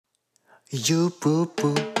You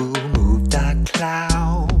boo-boo-boo move the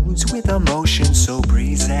clouds with a motion so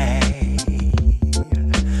breezy.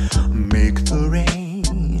 Make the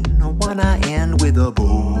rain wanna end with a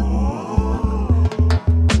boom.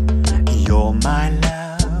 You're my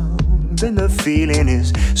love and the feeling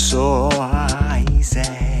is so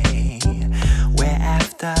easy. Where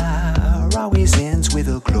after always ends with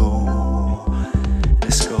a glow.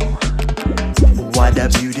 Let's go. What a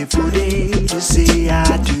beautiful day to see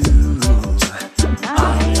I do.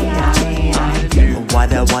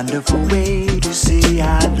 What a wonderful way to say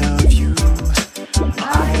I love you.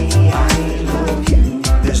 I love you.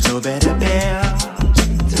 There's no better pair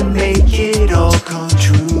to make it all come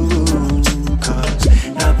true. Cause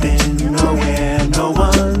nothing, nowhere, no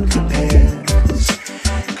one compares.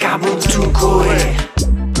 Kabu tu koe,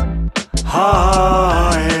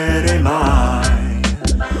 haere mai,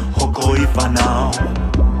 hokoi whanau.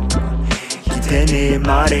 Hitene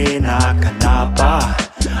Marena kanapa.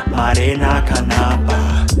 Marena kanapa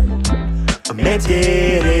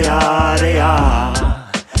metere area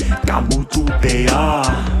kamutu pea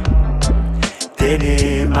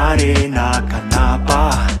tene Marena kanapa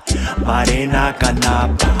Marena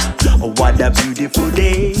kanapa. What a beautiful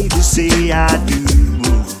day to say I do.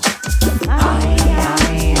 I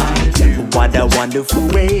do. What a wonderful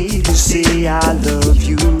way to say I love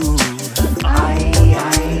you. I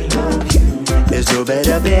love you. There's no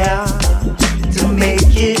better pair to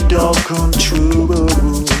make it all come true.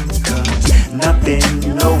 Cause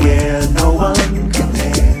nothing, nowhere, no one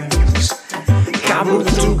compares.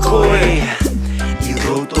 Kamutu koe, I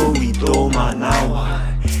roto I tō manawa,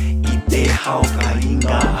 I te hau ka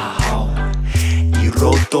inga ahau. I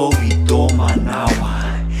roto I tō manawa,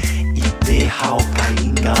 I te hau ka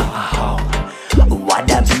inga ahau. What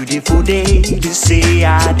a beautiful day to say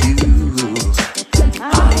I do.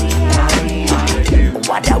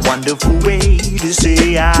 What a wonderful way to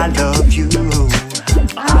say I love you.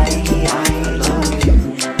 I love you.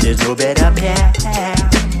 There's no better pair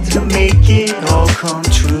to make it all come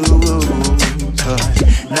true. Cause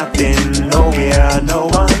nothing, nowhere, no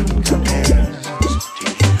one compares.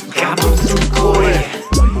 Kabutu koe,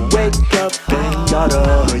 wake up and yada,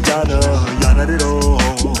 yada, yada it all.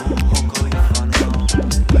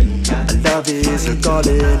 Love is a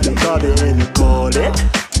calling, calling, calling.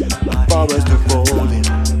 Forest to falling.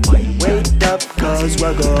 Wake up, cause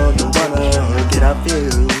we're gonna wanna get our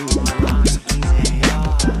feel.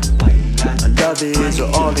 Love is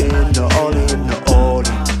all in the